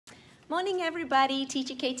Morning everybody,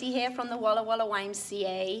 Teacher Katie here from the Walla Walla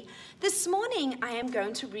YMCA. This morning I am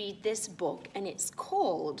going to read this book and it's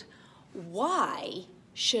called Why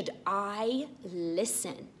Should I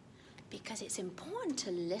Listen? Because it's important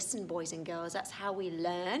to listen, boys and girls. That's how we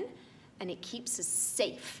learn and it keeps us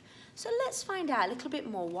safe. So let's find out a little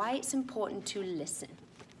bit more why it's important to listen.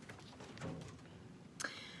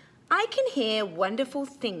 I can hear wonderful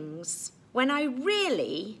things when I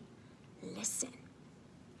really listen.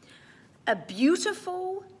 A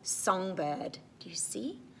beautiful songbird. Do you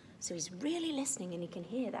see? So he's really listening and he can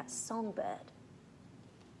hear that songbird.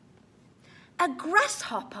 A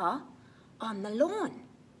grasshopper on the lawn.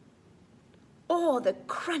 Or the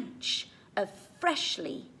crunch of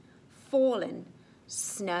freshly fallen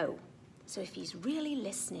snow. So if he's really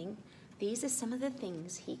listening, these are some of the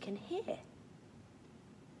things he can hear.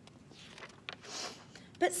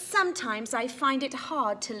 But sometimes I find it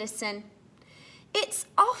hard to listen. It's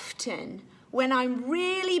often when I'm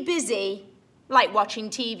really busy, like watching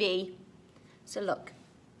TV. So look,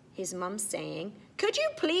 his mum's saying, could you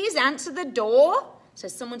please answer the door? So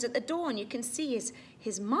someone's at the door and you can see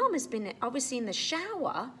his mum has been obviously in the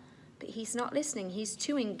shower, but he's not listening. He's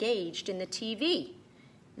too engaged in the TV,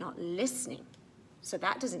 not listening. So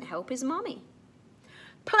that doesn't help his mommy.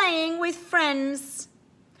 Playing with friends.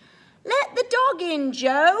 Let the dog in,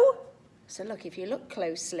 Joe. So look, if you look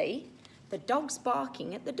closely, the dog's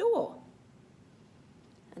barking at the door.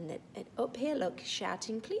 And up here, look,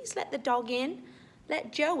 shouting, please let the dog in.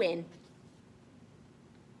 Let Joe in.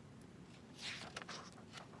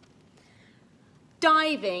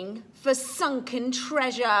 Diving for sunken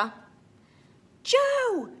treasure.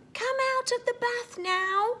 Joe, come out of the bath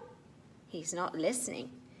now. He's not listening.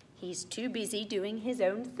 He's too busy doing his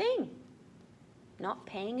own thing, not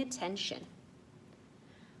paying attention.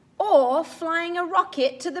 Or flying a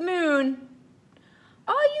rocket to the moon.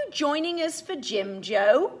 Are you joining us for gym,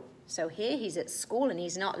 Joe? So here he's at school and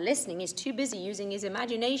he's not listening. He's too busy using his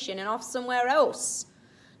imagination and off somewhere else,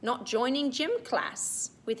 not joining gym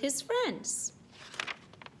class with his friends.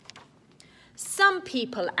 Some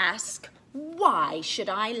people ask, why should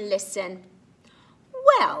I listen?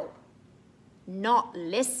 Well, not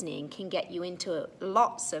listening can get you into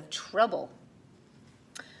lots of trouble.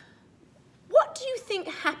 What do you think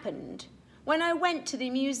happened when I went to the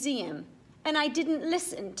museum and I didn't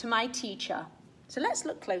listen to my teacher? So let's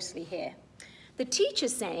look closely here. The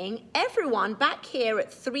teacher's saying, everyone back here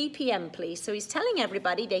at 3 p.m. please. So he's telling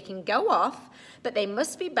everybody they can go off, but they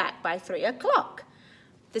must be back by 3 o'clock.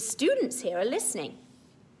 The students here are listening,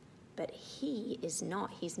 but he is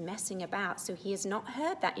not. He's messing about, so he has not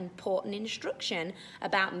heard that important instruction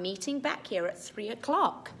about meeting back here at 3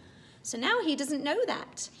 o'clock. So now he doesn't know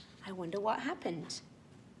that. I wonder what happened.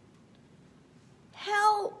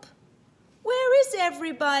 Help! Where is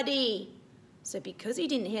everybody? So because he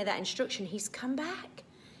didn't hear that instruction, he's come back.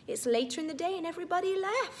 It's later in the day and everybody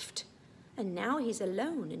left. And now he's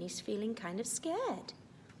alone and he's feeling kind of scared.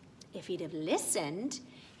 If he'd have listened,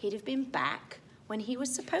 he'd have been back when he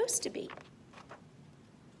was supposed to be.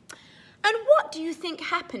 And what do you think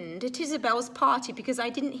happened at Isabel's party? Because I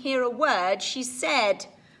didn't hear a word she said.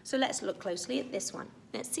 So let's look closely at this one.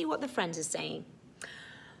 Let's see what the friends are saying.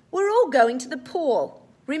 We're all going to the pool.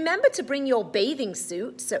 Remember to bring your bathing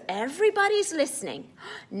suit so everybody's listening.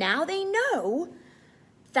 Now they know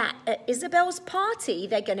that at Isabel's party,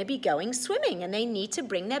 they're going to be going swimming and they need to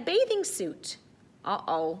bring their bathing suit.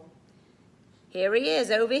 Uh-oh. Here he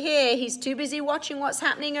is over here. He's too busy watching what's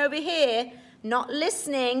happening over here, not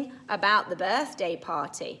listening about the birthday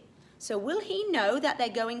party. So will he know that they're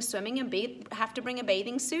going swimming and have to bring a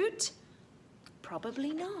bathing suit?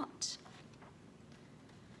 Probably not.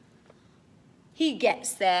 He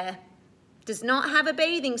gets there, does not have a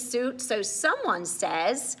bathing suit, so someone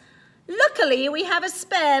says, luckily we have a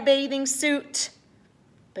spare bathing suit.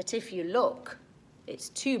 But if you look, it's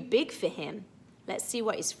too big for him. Let's see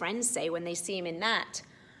what his friends say when they see him in that.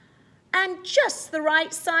 And just the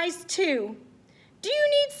right size too. Do you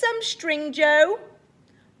need some string, Joe?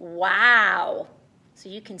 Wow. So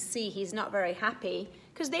you can see he's not very happy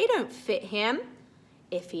because they don't fit him.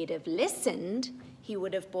 If he'd have listened, he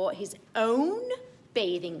would have bought his own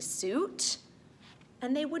bathing suit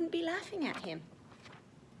and they wouldn't be laughing at him.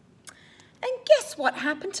 And guess what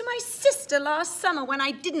happened to my sister last summer when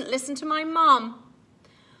I didn't listen to my mom?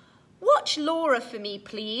 Watch Laura for me,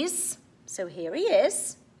 please. So here he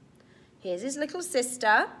is. Here's his little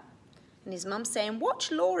sister. And his mum's saying,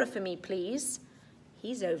 watch Laura for me, please.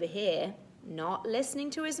 He's over here, not listening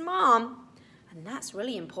to his mom. And that's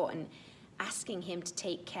really important. Asking him to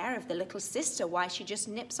take care of the little sister while she just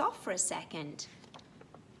nips off for a second.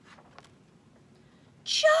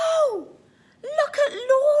 Joe,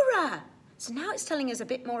 So now it's telling us a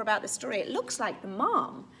bit more about the story. It looks like the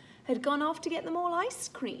mom had gone off to get them all ice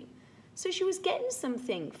cream. So she was getting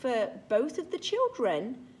something for both of the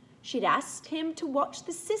children. She'd asked him to watch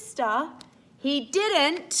the sister. He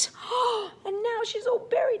didn't. And now she's all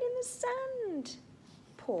buried in the sand.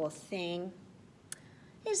 Poor thing.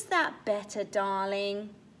 Is that better, darling?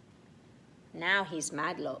 Now he's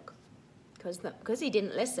mad, look. Because he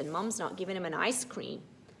didn't listen, Mom's not giving him an ice cream.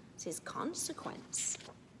 It's his consequence.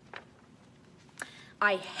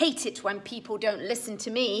 I hate it when people don't listen to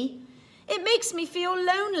me. It makes me feel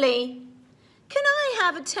lonely. Can I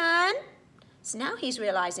have a turn? So now he's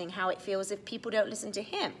realizing how it feels if people don't listen to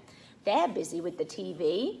him. They're busy with the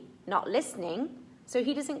TV, not listening, so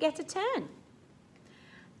he doesn't get a turn.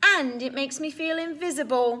 And it makes me feel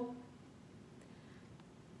invisible.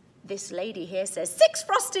 This lady here says, 6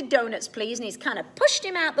 frosted donuts, please, and he's kind of pushed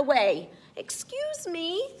him out the way. Excuse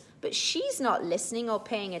me, but she's not listening or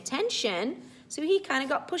paying attention, so he kind of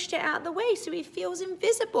got pushed it out of the way, so he feels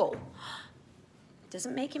invisible.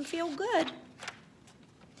 Doesn't make him feel good.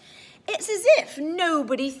 It's as if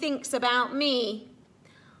nobody thinks about me.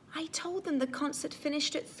 I told them the concert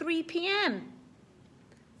finished at 3 p.m.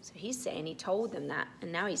 So he's saying he told them that,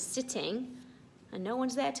 and now he's sitting, and no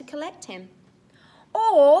one's there to collect him.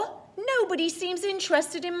 Or, nobody seems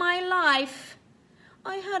interested in my life.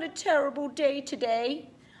 I had a terrible day today.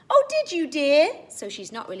 Oh, did you, dear? So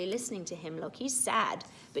she's not really listening to him. Look, he's sad,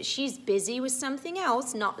 but she's busy with something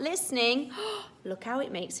else, not listening. Look how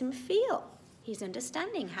it makes him feel. He's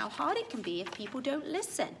understanding how hard it can be if people don't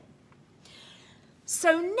listen.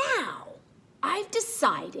 So now, I've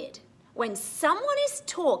decided when someone is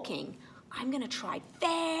talking, I'm going to try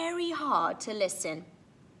very hard to listen.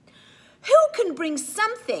 Who can bring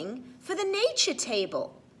something for the nature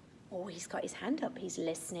table? Oh, he's got his hand up. He's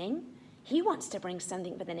listening. He wants to bring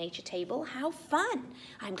something for the nature table. How fun.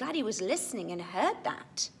 I'm glad he was listening and heard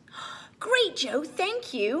that. Great, Joe.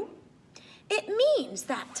 Thank you. It means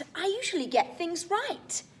that I usually get things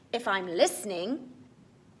right if I'm listening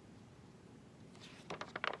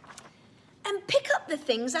and pick up the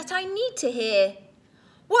things that I need to hear.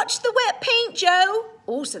 Watch the wet paint, Joe.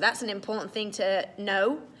 Also, that's an important thing to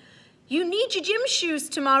know. You need your gym shoes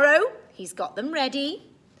tomorrow. He's got them ready.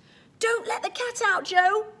 Don't let the cat out,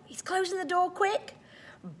 Joe. He's closing the door quick.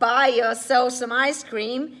 Buy yourself some ice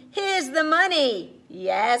cream. Here's the money.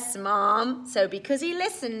 Yes, Mom. So because he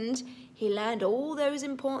listened, he learned all those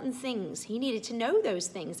important things. He needed to know those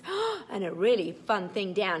things. And a really fun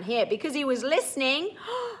thing down here, because he was listening,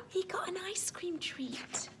 he got an ice cream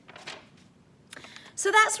treat.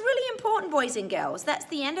 So that's really important, boys and girls. That's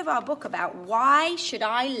the end of our book about why should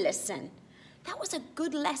I listen. That was a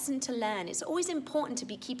good lesson to learn. It's always important to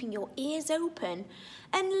be keeping your ears open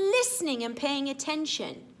and listening and paying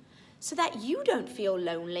attention so that you don't feel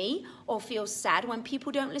lonely or feel sad when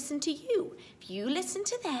people don't listen to you. If you listen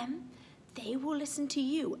to them, they will listen to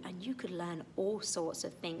you, and you could learn all sorts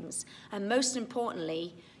of things. And most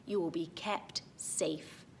importantly, you will be kept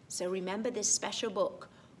safe. So remember this special book,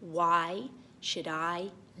 Why Should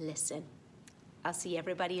I Listen? I'll see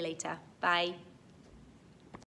everybody later. Bye.